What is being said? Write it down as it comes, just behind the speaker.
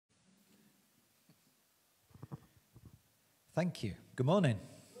Thank you. Good morning.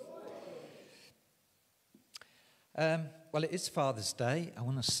 Well, it is Father's Day. I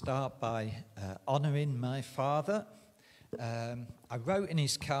want to start by honouring my father. I wrote in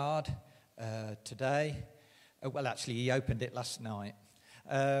his card today. Well, actually, he opened it last night.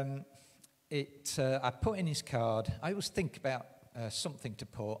 I put in his card. I always think about something to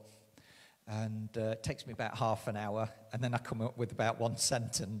put, and it takes me about half an hour, and then I come up with about one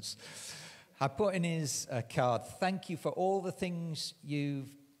sentence. I put in his card, "Thank you for all the things you've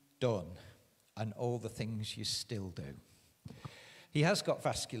done and all the things you still do." He has got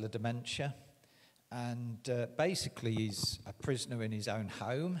vascular dementia, and basically he's a prisoner in his own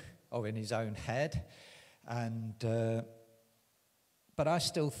home or in his own head. And but I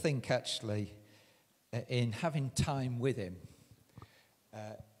still think, actually, in having time with him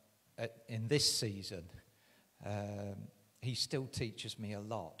in this season, he still teaches me a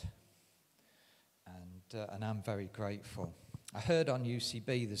lot. And I'm very grateful. I heard on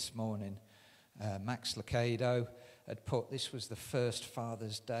UCB this morning, Max Lucado had put this was the first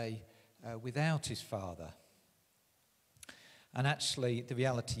Father's Day without his father. And actually, the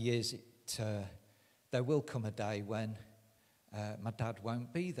reality is there will come a day when my dad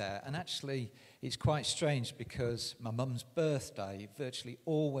won't be there. And actually, it's quite strange because my mum's birthday virtually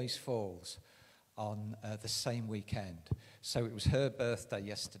always falls on the same weekend. So it was her birthday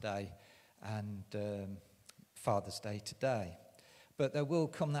yesterday and Father's Day today. But there will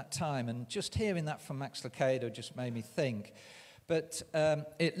come that time, and just hearing that from Max Lucado just made me think. But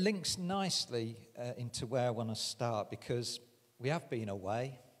it links nicely into where I want to start, because we have been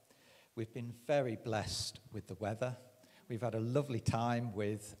away. We've been very blessed with the weather. We've had a lovely time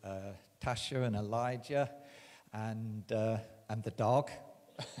with Tasha and Elijah and the dog.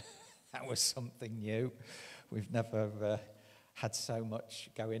 That was something new. We've never had so much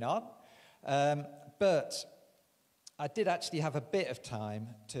going on. But I did actually have a bit of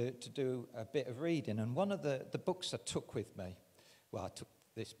time to do a bit of reading, and one of the books I took with me, well, I took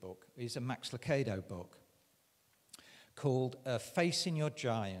this book, is a Max Lucado book called Facing Your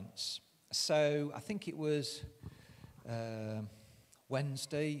Giants. So I think it was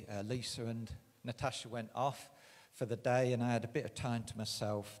Wednesday, Lisa and Natasha went off for the day, and I had a bit of time to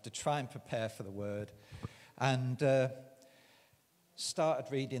myself to try and prepare for the word, and started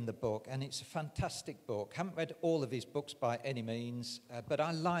reading the book. And it's a fantastic book. Haven't read all of his books by any means, but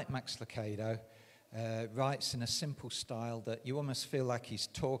I like Max Lucado. Writes in a simple style that you almost feel like he's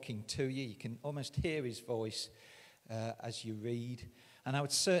talking to you. You can almost hear his voice as you read. And I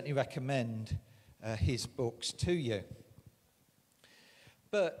would certainly recommend his books to you.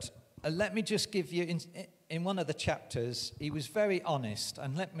 But let me just give you, in one of the chapters, he was very honest.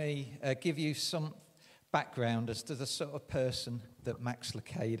 And let me give you some background as to the sort of person that Max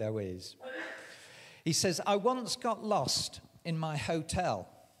Lucado is. He says, "I once got lost in my hotel.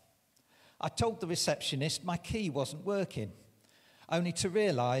 I told the receptionist my key wasn't working, only to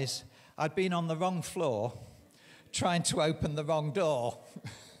realise I'd been on the wrong floor trying to open the wrong door."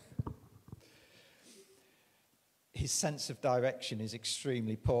 His sense of direction is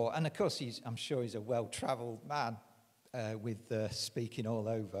extremely poor. And of course, I'm sure he's a well-travelled man with speaking all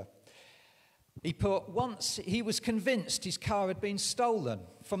over. He put, once he was convinced his car had been stolen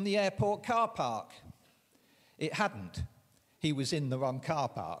from the airport car park. It hadn't. He was in the wrong car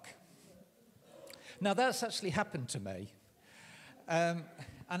park. Now, that's actually happened to me. And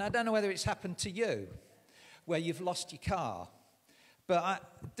I don't know whether it's happened to you, where you've lost your car.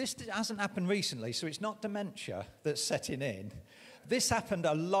 But this hasn't happened recently, so it's not dementia that's setting in. This happened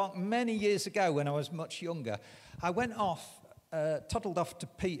many years ago when I was much younger. I went off, toddled off to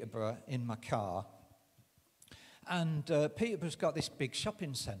Peterborough in my car. And Peterborough's got this big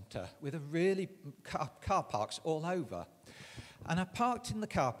shopping centre with car parks all over. And I parked in the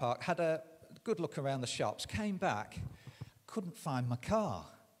car park, had a good look around the shops, came back, couldn't find my car.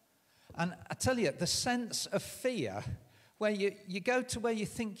 And I tell you, the sense of fear, where you go to where you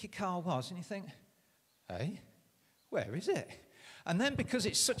think your car was and you think, hey, where is it? And then because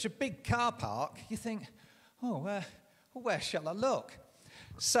it's such a big car park, you think, where shall I look?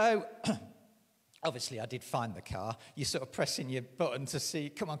 So obviously I did find the car. You're sort of pressing your button to see,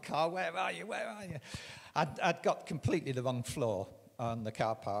 come on car, where are you? I'd got completely the wrong floor on the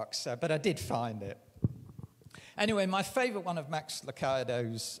car park, but I did find it. Anyway, my favourite one of Max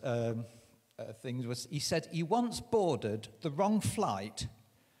Lucado's things was, he said he once boarded the wrong flight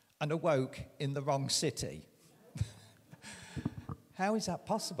and awoke in the wrong city. How is that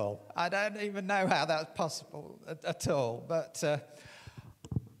possible? I don't even know how that's possible at all. But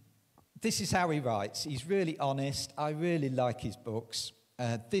this is how he writes. He's really honest. I really like his books.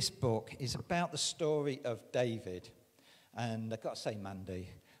 This book is about the story of David. And I've got to say, Mandy,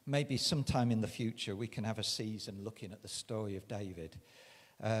 maybe sometime in the future we can have a season looking at the story of David,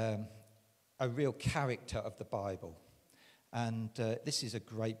 a real character of the Bible. And this is a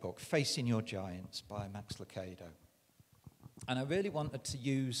great book, Facing Your Giants by Max Lucado. And I really wanted to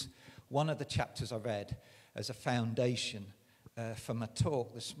use one of the chapters I read as a foundation for my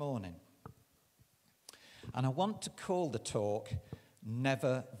talk this morning. And I want to call the talk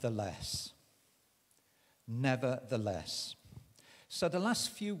Nevertheless. Nevertheless. So the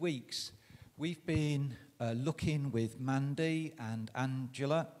last few weeks we've been looking with Mandy and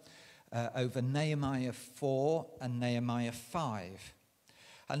Angela over Nehemiah 4 and Nehemiah 5.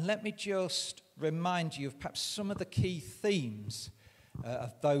 And let me just remind you of perhaps some of the key themes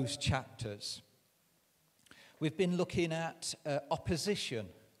of those chapters. We've been looking at opposition,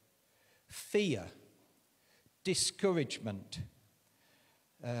 fear, discouragement.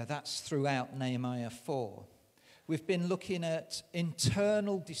 That's throughout Nehemiah 4. We've been looking at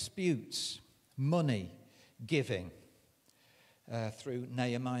internal disputes, money, giving, through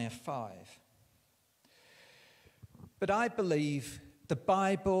Nehemiah 5. But I believe the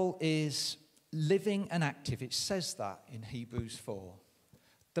Bible is living and active. It says that in Hebrews 4.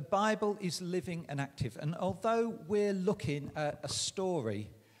 The Bible is living and active. And although we're looking at a story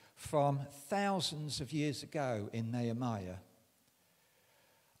from thousands of years ago in Nehemiah,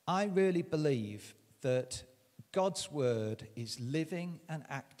 I really believe that God's word is living and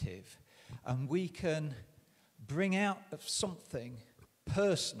active, and we can bring out of something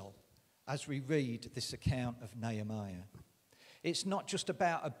personal as we read this account of Nehemiah. It's not just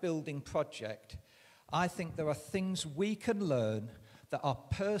about a building project. I think there are things we can learn that are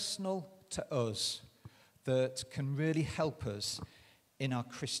personal to us that can really help us in our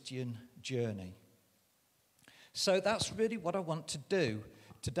Christian journey. So that's really what I want to do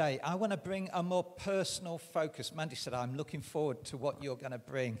today. I want to bring a more personal focus. Mandy said, I'm looking forward to what you're going to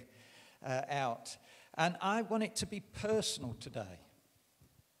bring out. And I want it to be personal today.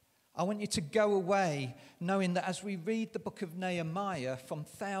 I want you to go away knowing that as we read the book of Nehemiah from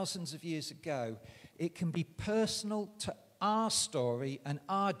thousands of years ago, it can be personal to our story and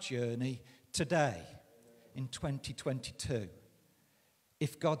our journey today in 2022.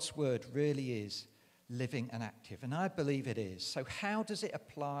 If God's word really is living and active, and I believe it is. So how does it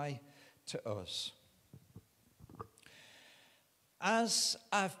apply to us? As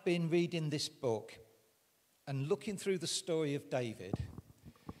I've been reading this book and looking through the story of David,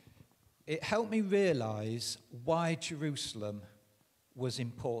 it helped me realize why Jerusalem was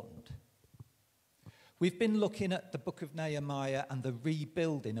important. We've been looking at the book of Nehemiah and the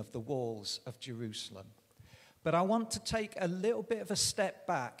rebuilding of the walls of Jerusalem. But I want to take a little bit of a step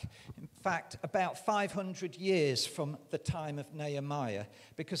back, in fact, about 500 years from the time of Nehemiah,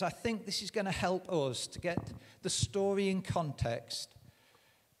 because I think this is going to help us to get the story in context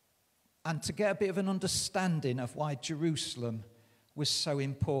and to get a bit of an understanding of why Jerusalem was so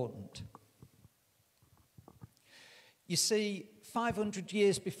important. You see, 500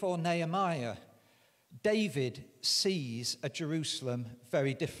 years before Nehemiah, David sees a Jerusalem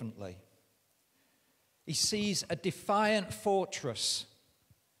very differently. He sees a defiant fortress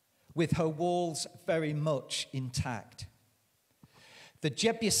with her walls very much intact. The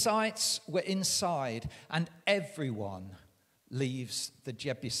Jebusites were inside, and everyone leaves the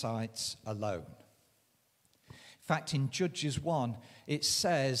Jebusites alone. In fact, in Judges 1, it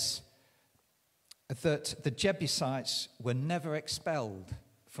says that the Jebusites were never expelled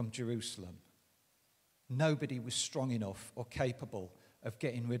from Jerusalem. Nobody was strong enough or capable of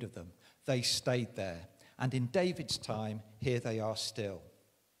getting rid of them. They stayed there. And in David's time, here they are still.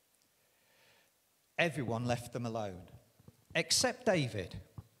 Everyone left them alone, except David.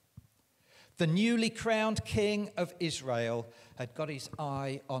 The newly crowned king of Israel had got his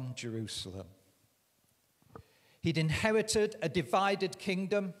eye on Jerusalem. He'd inherited a divided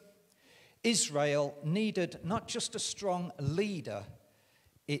kingdom. Israel needed not just a strong leader,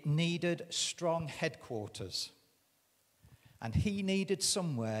 it needed strong headquarters. And he needed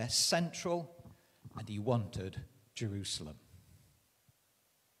somewhere central, and he wanted Jerusalem.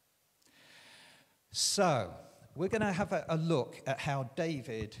 So, we're going to have a look at how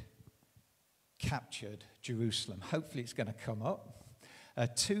David captured Jerusalem. Hopefully it's going to come up.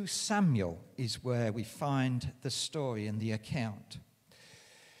 2 Samuel is where we find the story and the account.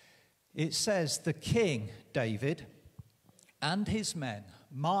 It says, the king, David, and his men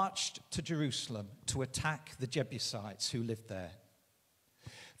marched to Jerusalem to attack the Jebusites who lived there.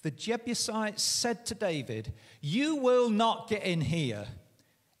 The Jebusites said to David, "You will not get in here.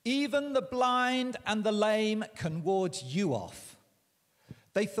 Even the blind and the lame can ward you off."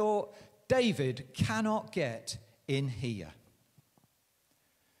 They thought, David cannot get in here.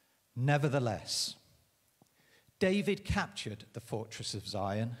 Nevertheless, David captured the fortress of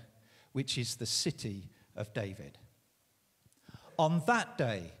Zion, which is the city of David. On that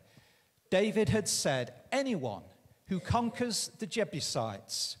day, David had said, anyone who conquers the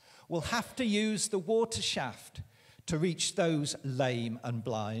Jebusites will have to use the water shaft to reach those lame and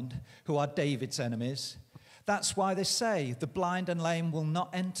blind who are David's enemies. That's why they say the blind and lame will not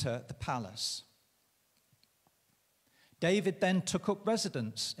enter the palace. David then took up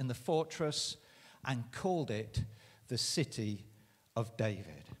residence in the fortress and called it the city of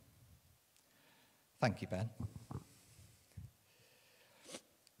David. Thank you, Ben.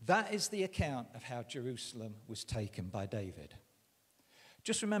 That is the account of how Jerusalem was taken by David.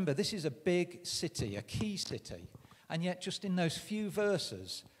 Just remember, this is a big city, a key city, and yet just in those few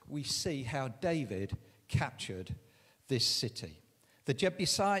verses, we see how David captured this city. The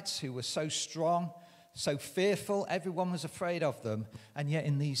Jebusites, who were so strong, so fearful, everyone was afraid of them, and yet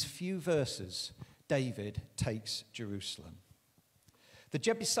in these few verses, David takes Jerusalem. The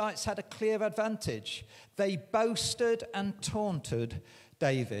Jebusites had a clear advantage. They boasted and taunted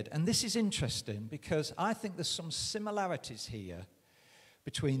David. And this is interesting because I think there's some similarities here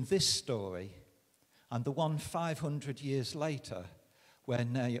between this story and the one 500 years later where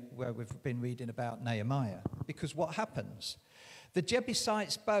we've been reading about Nehemiah. Because what happens? The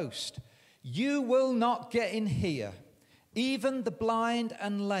Jebusites boast, "You will not get in here. Even the blind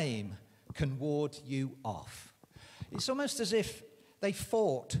and lame can ward you off." It's almost as if they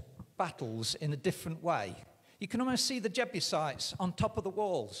fought battles in a different way. You can almost see the Jebusites on top of the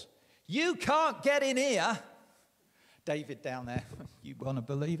walls. "You can't get in here." David down there, "You want to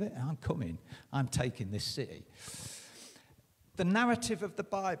believe it? I'm coming. I'm taking this city." The narrative of the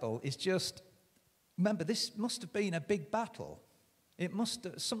Bible is just, remember, this must have been a big battle.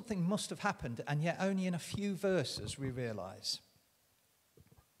 Something must have happened, and yet only in a few verses we realize.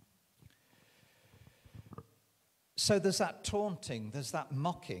 So there's that taunting, there's that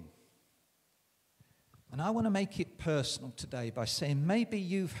mocking. And I want to make it personal today by saying maybe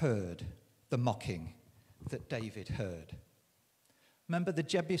you've heard the mocking that David heard. Remember the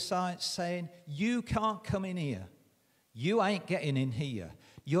Jebusites saying, "You can't come in here. You ain't getting in here.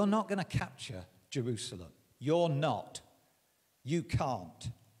 You're not going to capture Jerusalem. You're not. You can't."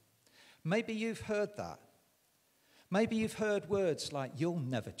 Maybe you've heard that. Maybe you've heard words like, "You'll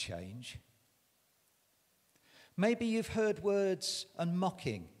never change." Maybe you've heard words and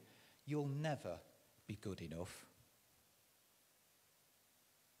mocking, "You'll never be good enough."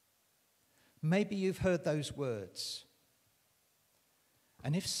 Maybe you've heard those words.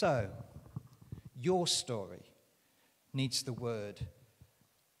 And if so, your story needs the word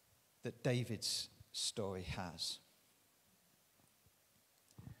that David's story has.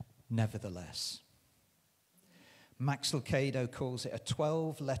 Nevertheless. Max Lucado calls it a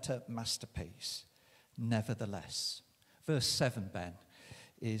 12-letter masterpiece. Nevertheless. Verse 7, Ben,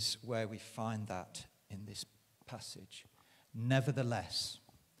 is where we find that in this passage. Nevertheless.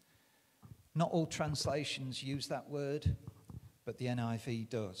 Not all translations use that word, but the NIV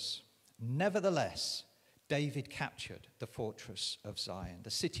does. Nevertheless, David captured the fortress of Zion.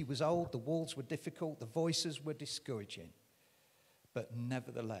 The city was old, the walls were difficult, the voices were discouraging. But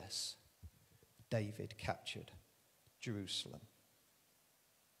nevertheless, David captured Jerusalem.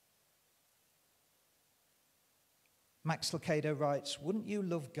 Max Lucado writes, "Wouldn't you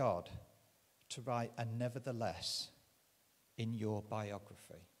love God to write a nevertheless in your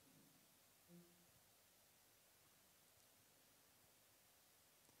biography?"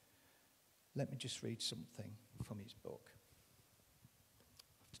 Let me just read something from his book.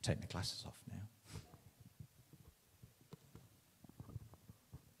 I have to take my glasses off now.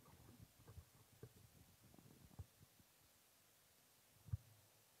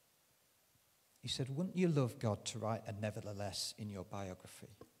 He said, "Wouldn't you love God to write a nevertheless in your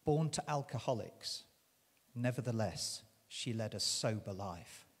biography? Born to alcoholics, nevertheless, she led a sober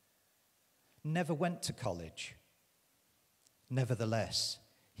life. Never went to college. Nevertheless,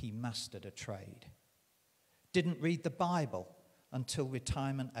 he mastered a trade. Didn't read the Bible until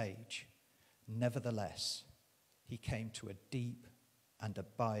retirement age. Nevertheless, he came to a deep and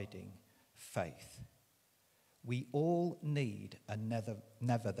abiding faith. We all need a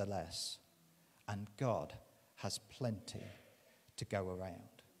nevertheless, and God has plenty to go around."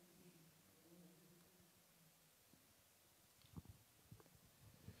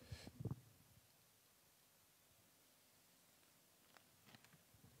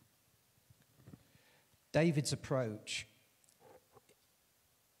 David's approach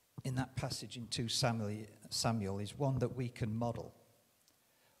in that passage in 2 Samuel is one that we can model.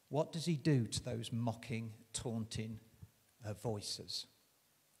 what does he do to those mocking, taunting voices?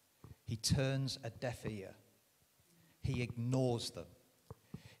 He turns a deaf ear. He ignores them.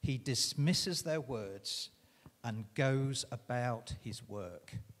 He dismisses their words and goes about his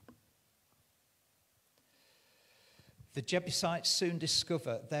work. The Jebusites soon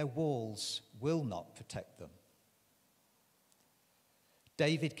discover their walls will not protect them.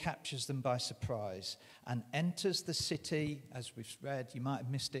 David captures them by surprise and enters the city, as we've read, you might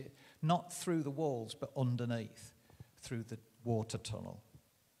have missed it, not through the walls, but underneath, through the water tunnel.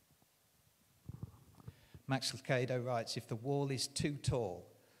 Max Lucado writes, if the wall is too tall,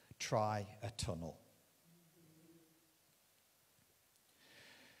 try a tunnel.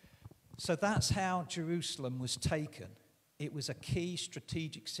 So that's how Jerusalem was taken. It was a key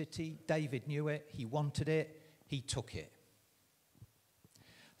strategic city. David knew it. He wanted it. He took it.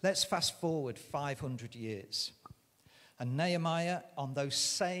 Let's fast forward 500 years. And Nehemiah, on those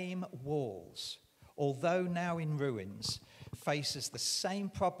same walls, although now in ruins, faces the same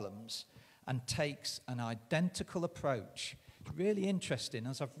problems and takes an identical approach. It's really interesting.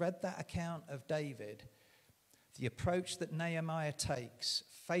 As I've read that account of David, the approach that Nehemiah takes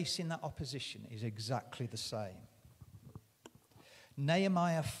facing that opposition is exactly the same.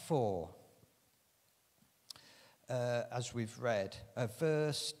 Nehemiah 4, as we've read,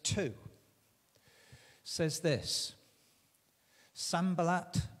 verse 2, says this.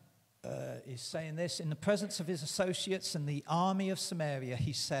 Sanballat is saying this. In the presence of his associates and the army of Samaria,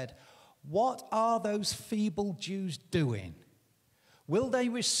 he said, "What are those feeble Jews doing? Will they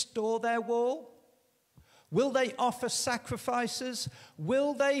restore their wall? Will they offer sacrifices?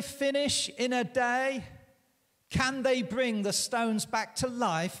 Will they finish in a day? Can they bring the stones back to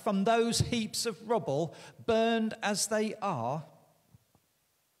life from those heaps of rubble, burned as they are?"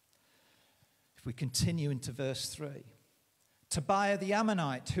 If we continue into verse 3, Tobiah the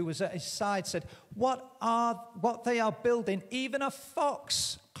Ammonite, who was at his side, said, what they are building, even a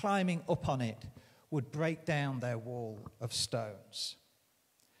fox climbing up on it would break down their wall of stones.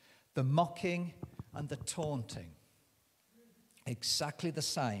 The mocking and the taunting, exactly the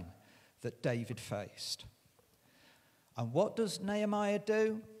same that David faced. And what does Nehemiah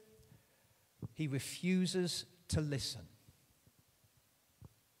do? He refuses to listen.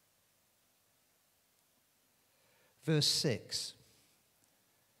 Verse 6.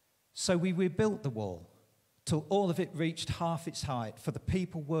 So we rebuilt the wall till all of it reached half its height, for the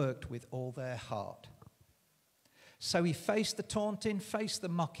people worked with all their heart. So he faced the taunting, faced the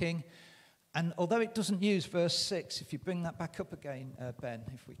mocking, and although it doesn't use verse 6, if you bring that back up again, Ben,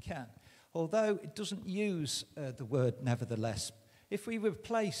 if we can, although it doesn't use the word nevertheless, if we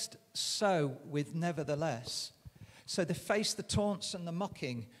replaced so with nevertheless, so they faced the taunts and the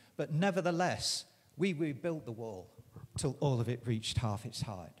mocking, but nevertheless, we rebuilt the wall till all of it reached half its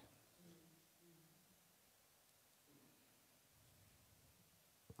height.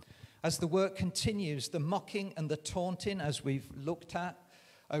 As the work continues, the mocking and the taunting, as we've looked at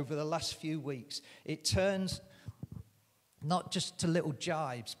over the last few weeks, it turns not just to little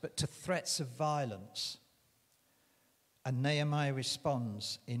jibes, but to threats of violence. And Nehemiah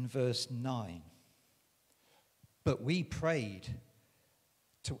responds in verse 9. But we prayed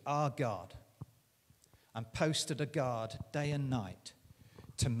to our God and posted a guard day and night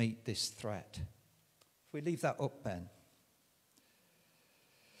to meet this threat. If we leave that up, Ben.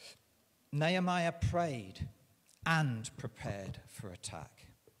 Nehemiah prayed and prepared for attack.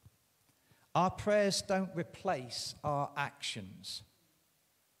 Our prayers don't replace our actions.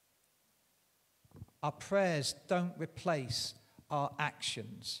 Our prayers don't replace our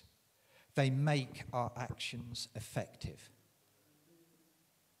actions. They make our actions effective.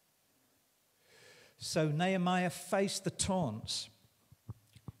 So Nehemiah faced the taunts.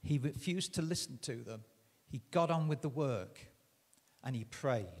 He refused to listen to them. He got on with the work and he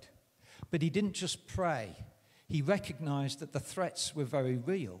prayed. But he didn't just pray. He recognized that the threats were very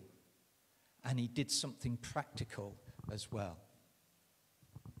real, and he did something practical as well.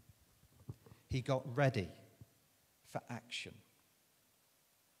 He got ready for action.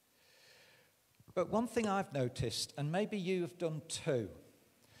 But one thing I've noticed, and maybe you have done too,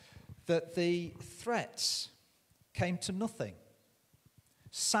 that the threats came to nothing.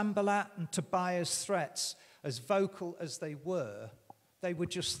 Sanballat and Tobiah's threats, as vocal as they were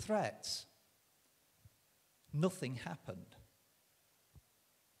just threats. Nothing happened.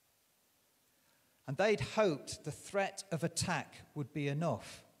 And they'd hoped the threat of attack would be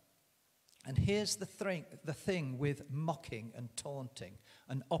enough. And here's the thing with mocking and taunting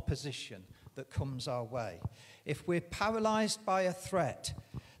and opposition that comes our way. If we're paralyzed by a threat,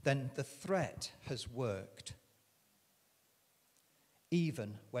 then the threat has worked.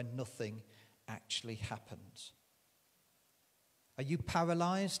 even when nothing actually happens. Are you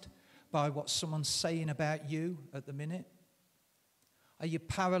paralyzed by what someone's saying about you at the minute? Are you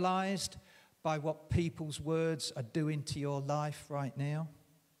paralyzed by what people's words are doing to your life right now?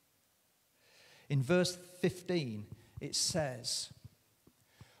 In verse 15, it says,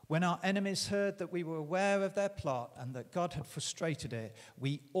 "When our enemies heard that we were aware of their plot and that God had frustrated it,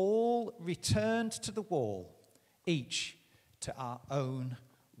 we all returned to the wall, each to our own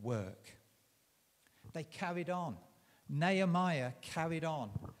work." They carried on. Nehemiah carried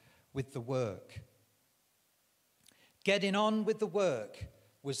on with the work. Getting on with the work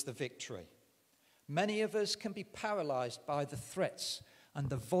was the victory. Many of us can be paralyzed by the threats and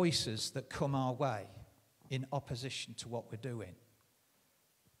the voices that come our way in opposition to what we're doing.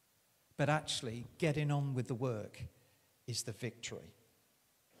 But actually, getting on with the work is the victory.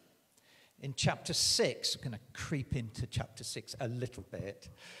 In chapter 6, I'm going to creep into chapter 6 a little bit,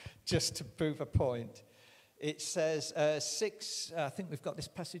 just to prove a point. It says, 6, I think we've got this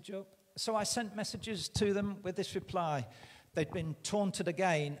passage up. "So I sent messages to them with this reply. They'd been taunted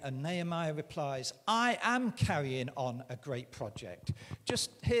again, and Nehemiah replies, 'I am carrying on a great project.'" Just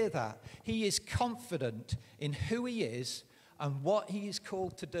hear that. He is confident in who he is and what he is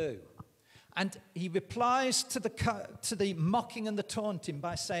called to do. And he replies to the mocking and the taunting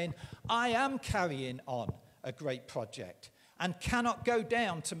by saying, "I am carrying on a great project and cannot go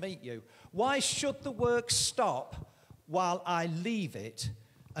down to meet you. Why should the work stop while I leave it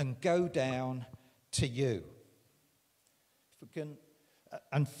and go down to you?"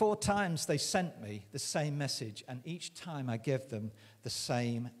 And 4 times they sent me the same message, and each time I gave them the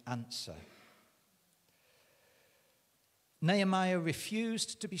same answer. Nehemiah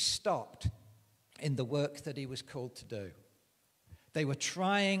refused to be stopped in the work that he was called to do. They were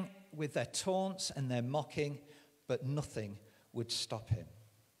trying with their taunts and their mocking, but nothing would stop him.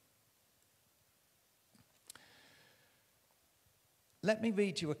 Let me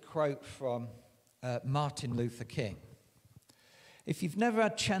read you a quote from Martin Luther King. If you've never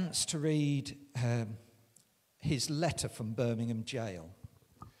had a chance to read his letter from Birmingham jail,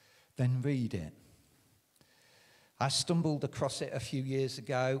 then read it. I stumbled across it a few years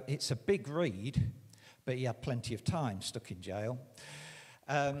ago. It's a big read, but he had plenty of time stuck in jail.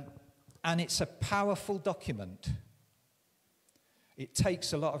 And it's a powerful document. It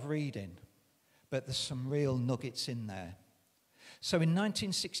takes a lot of reading, but there's some real nuggets in there. So in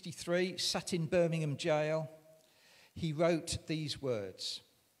 1963, sat in Birmingham jail, he wrote these words: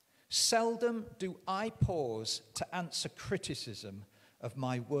 "Seldom do I pause to answer criticism of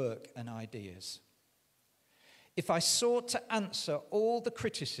my work and ideas. If I sought to answer all the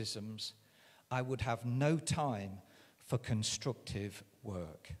criticisms, I would have no time for constructive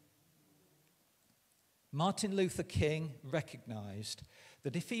work." Martin Luther King recognized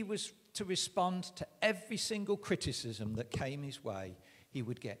that if he was to respond to every single criticism that came his way, he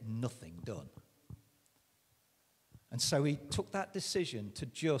would get nothing done. And so he took that decision to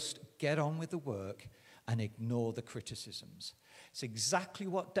just get on with the work and ignore the criticisms. It's exactly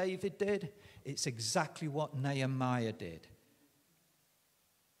what David did. It's exactly what Nehemiah did.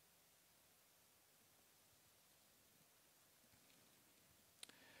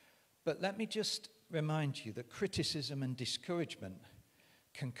 But let me just remind you that criticism and discouragement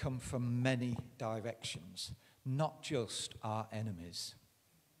can come from many directions, not just our enemies.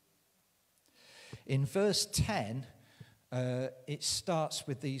 In verse 10, it starts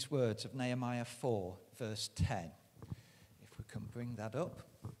with these words of Nehemiah 4, verse 10. If we can bring that up.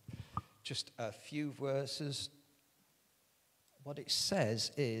 Just a few verses. What it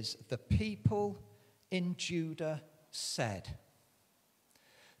says is, "The people in Judah said."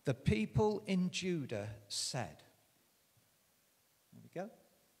 The people in Judah said. There we go.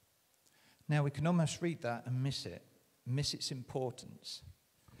 Now we can almost read that and miss its importance.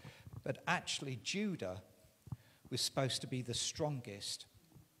 But actually, Judah was supposed to be the strongest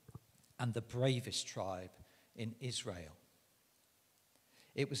and the bravest tribe in Israel.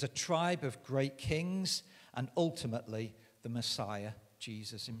 It was a tribe of great kings, and ultimately the Messiah,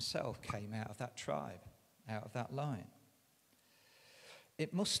 Jesus himself, came out of that tribe, out of that line.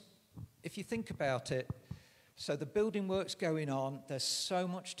 It must, if you think about it, so the building work's going on, there's so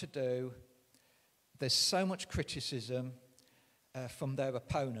much to do, there's so much criticism from their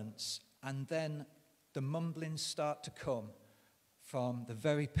opponents, and then the mumblings start to come from the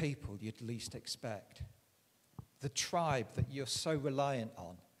very people you'd least expect. The tribe that you're so reliant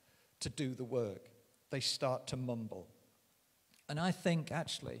on to do the work, they start to mumble. And I think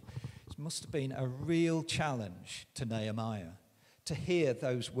actually it must have been a real challenge to Nehemiah to hear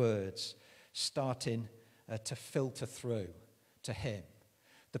those words starting to filter through, to him.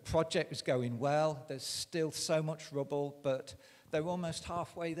 The project was going well. There's still so much rubble, but they're almost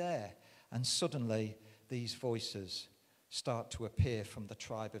halfway there. And suddenly, these voices start to appear from the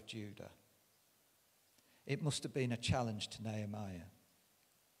tribe of Judah. It must have been a challenge to Nehemiah.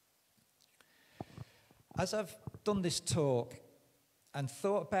 As I've done this talk and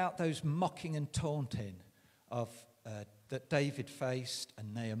thought about those mocking and taunting that David faced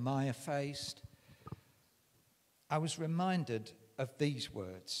and Nehemiah faced, I was reminded of these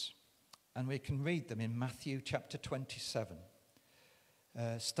words, and we can read them in Matthew chapter 27,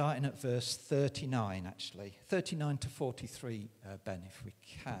 starting at verse 39, actually. 39 to 43, Ben, if we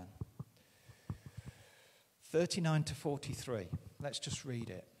can. 39 to 43. Let's just read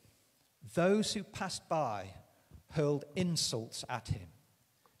it. Those who passed by hurled insults at him,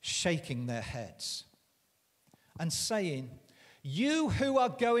 shaking their heads, and saying, "You who are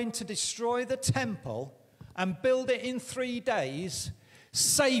going to destroy the temple and build it in 3 days,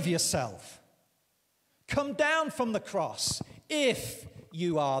 save yourself. Come down from the cross if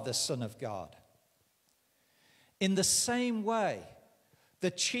you are the Son of God." In the same way,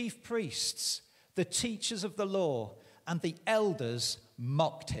 the chief priests, the teachers of the law, and the elders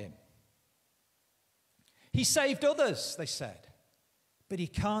mocked him. He saved others, they said, but he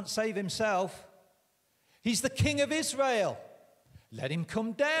can't save himself. He's the King of Israel. Let him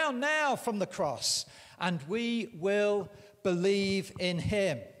come down now from the cross, and we will believe in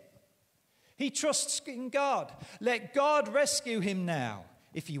him. He trusts in God. Let God rescue him now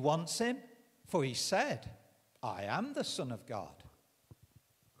if he wants him, for he said, "I am the Son of God."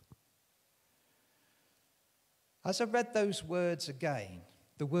 As I read those words again,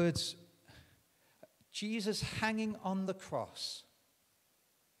 the words, Jesus hanging on the cross,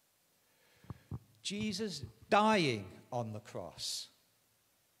 Jesus dying on the cross.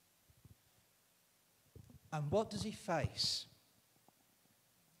 And what does he face?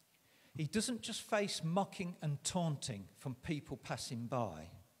 He doesn't just face mocking and taunting from people passing by.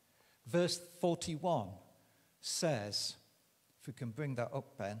 Verse 41 says, if we can bring that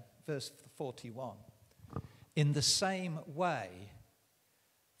up, Ben, verse 41. In the same way,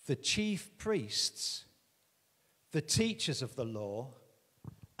 the chief priests, the teachers of the law,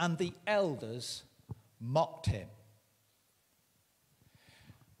 and the elders mocked him.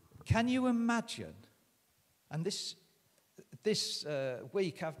 Can you imagine? And this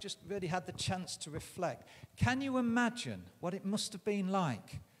week I've just really had the chance to reflect. Can you imagine what it must have been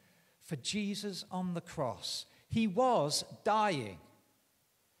like for Jesus on the cross? He was dying.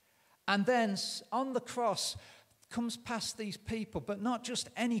 And then on the cross comes past these people, but not just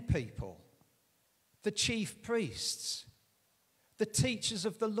any people. The chief priests, the teachers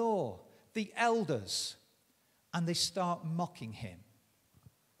of the law, the elders, and they start mocking him.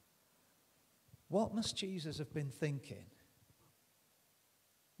 What must Jesus have been thinking?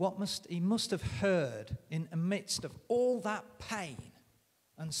 He must have heard in the midst of all that pain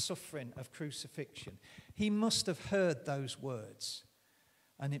and suffering of crucifixion. He must have heard those words,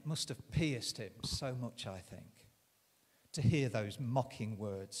 and it must have pierced him so much, I think, to hear those mocking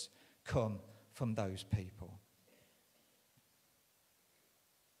words come from those people.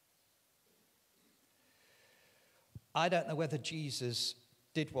 I don't know whether Jesus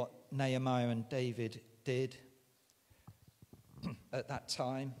did what Nehemiah and David did at that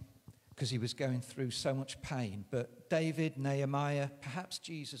time, because he was going through so much pain. But David, Nehemiah, perhaps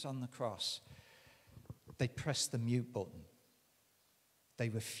Jesus on the cross, they pressed the mute button. They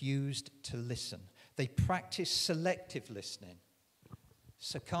refused to listen. They practiced selective listening.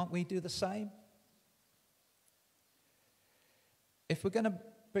 So can't we do the same? If we're going to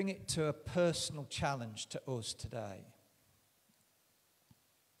bring it to a personal challenge to us today,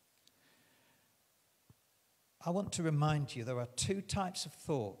 I want to remind you there are two types of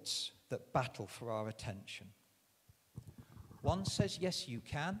thoughts that battle for our attention. One says, yes, you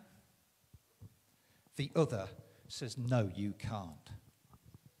can. The other says, no, you can't.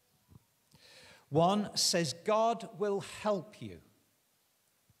 One says, God will help you.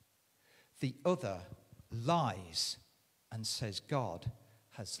 The other lies and says, God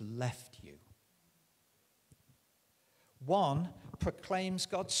has left you. One proclaims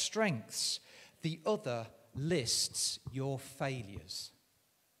God's strengths. The other lists your failures.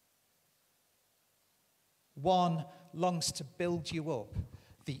 One longs to build you up.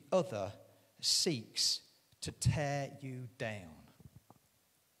 The other seeks to tear you down.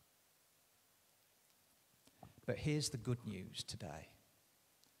 But here's the good news today.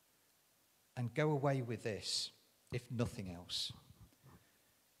 And go away with this, if nothing else.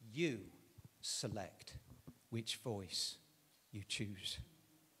 You select which voice you choose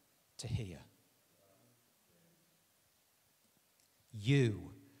to hear.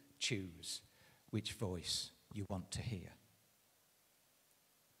 You choose which voice you want to hear.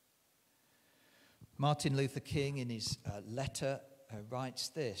 Martin Luther King, in his letter, writes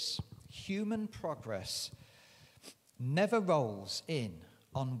this: human progress never rolls in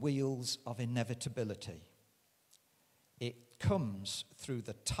on wheels of inevitability. It comes through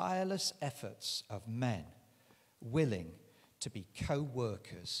the tireless efforts of men willing to be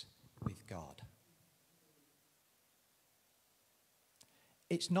co-workers with God.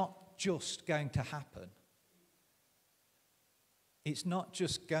 It's not just going to happen. It's not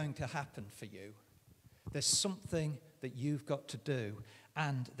just going to happen for you. There's something that you've got to do,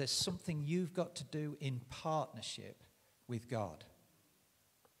 and there's something you've got to do in partnership with God.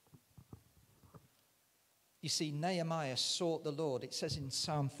 You see, Nehemiah sought the Lord. It says in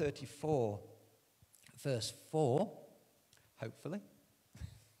Psalm 34, verse 4, hopefully,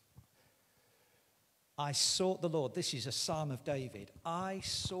 I sought the Lord. This is a psalm of David. I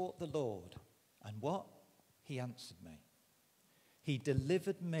sought the Lord, and what? He answered me. He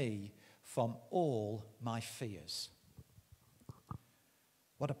delivered me from all my fears.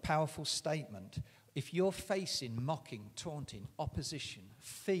 What a powerful statement. If you're facing mocking, taunting, opposition,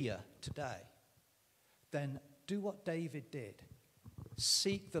 fear today, then do what David did.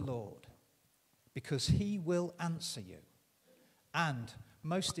 Seek the Lord, because he will answer you. And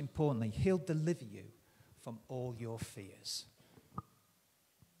most importantly, he'll deliver you from all your fears.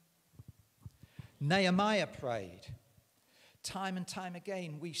 Nehemiah prayed. Time and time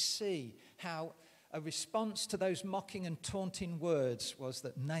again, we see how a response to those mocking and taunting words was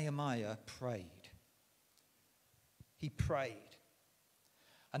that Nehemiah prayed. He prayed.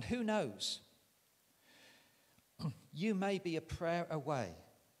 And who knows? You may be a prayer away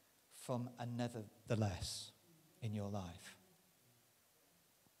from a nevertheless in your life.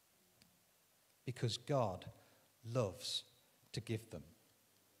 Because God loves to give them.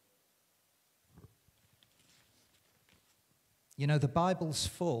 You know, the Bible's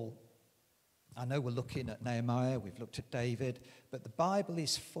full. I know we're looking at Nehemiah, we've looked at David, but the Bible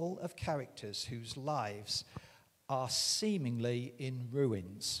is full of characters whose lives are seemingly in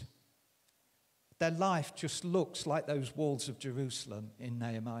ruins. Their life just looks like those walls of Jerusalem in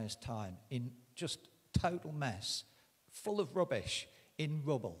Nehemiah's time, in just total mess, full of rubbish, in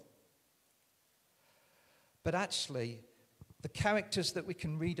rubble. But actually, the characters that we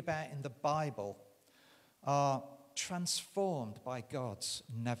can read about in the Bible are transformed by God's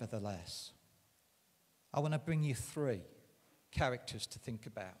nevertheless. I want to bring you 3 characters to think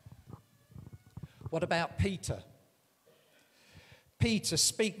about. What about Peter? Peter,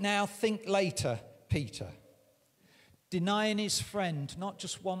 speak now, think later, Peter. Denying his friend not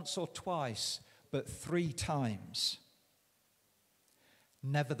just once or twice, but 3 times.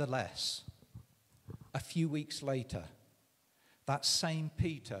 Nevertheless, a few weeks later, that same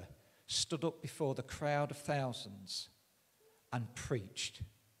Peter stood up before the crowd of thousands and preached.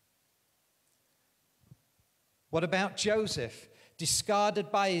 What about Joseph,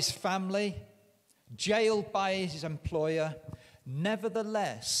 discarded by his family, jailed by his employer?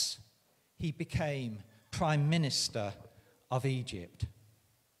 Nevertheless, he became Prime Minister of Egypt.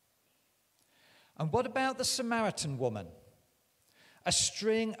 And what about the Samaritan woman? A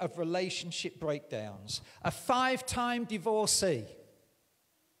string of relationship breakdowns, a 5-time divorcee.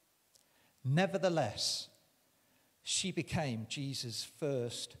 Nevertheless, she became Jesus'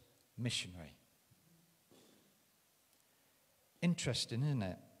 first missionary. Interesting, isn't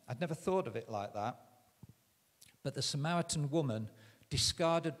it? I'd never thought of it like that. But the Samaritan woman,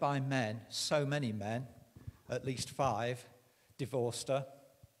 discarded by men, so many men, at least 5, divorced her.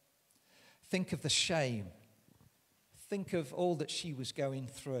 Think of the shame. Think of all that she was going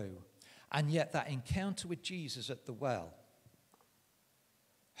through. And yet that encounter with Jesus at the well,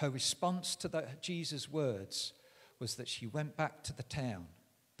 her response to Jesus' words was that she went back to the town,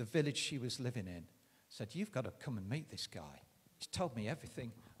 the village she was living in, said, "You've got to come and meet this guy. He's told me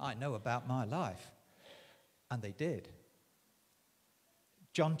everything I know about my life." And they did.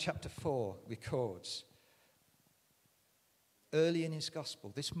 John chapter 4 records, early in his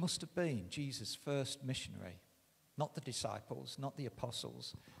gospel, this must have been Jesus' first missionary. Not the disciples, not the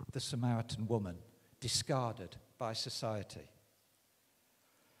apostles, the Samaritan woman, discarded by society.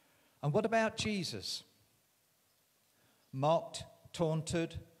 And what about Jesus? Mocked,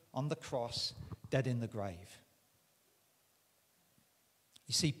 taunted, on the cross, dead in the grave.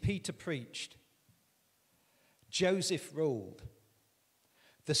 You see, Peter preached. Joseph ruled.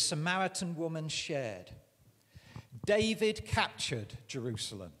 The Samaritan woman shared. David captured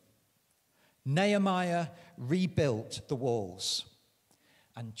Jerusalem. Nehemiah rebuilt the walls.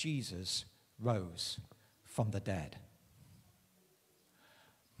 And Jesus rose from the dead.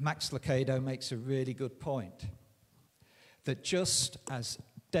 Max Lucado makes a really good point, that just as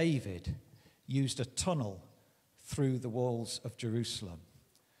David used a tunnel through the walls of Jerusalem,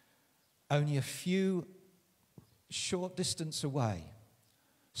 only a few short distance away,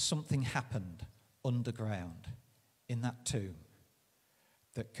 something happened underground in that tomb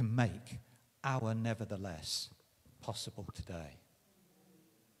that can make our nevertheless possible today.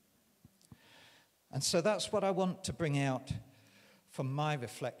 And so that's what I want to bring out from my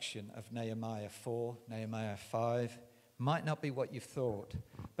reflection of Nehemiah 4, Nehemiah 5. Might not be what you've thought,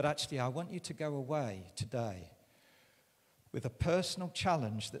 but actually I want you to go away today with a personal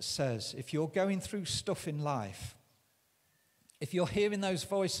challenge that says, if you're going through stuff in life, if you're hearing those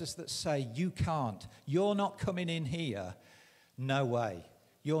voices that say, you can't, you're not coming in here, no way,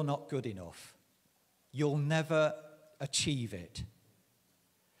 you're not good enough, you'll never achieve it,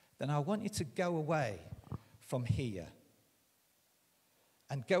 then I want you to go away from here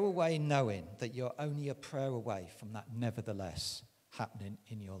and go away knowing that you're only a prayer away from that nevertheless happening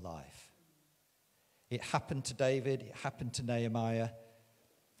in your life. It happened to David, it happened to Nehemiah,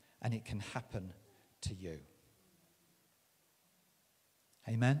 and it can happen to you.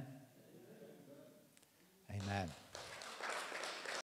 Amen? Amen.